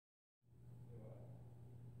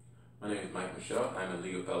My name is Mike Michel. I'm a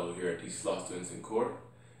legal fellow here at DC Law Students in Court.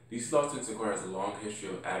 DC Law Students in Court has a long history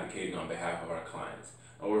of advocating on behalf of our clients.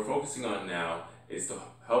 And what we're focusing on now is to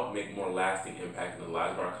help make more lasting impact in the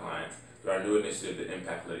lives of our clients through our new initiative, the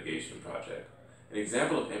Impact Litigation Project. An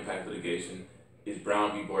example of impact litigation is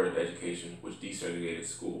Brown v. Board of Education, which desegregated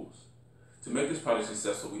schools. To make this project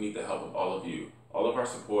successful, we need the help of all of you, all of our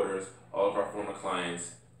supporters, all of our former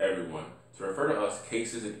clients, everyone, to refer to us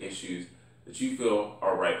cases and issues that you feel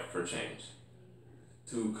are ripe for change.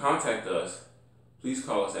 To contact us, please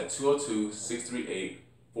call us at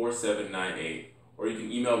 202-638-4798, or you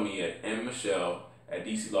can email me at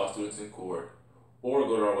mmichel@dclawstudentsincourt, or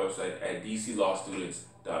go to our website at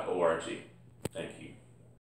dclawstudents.org. Thank you.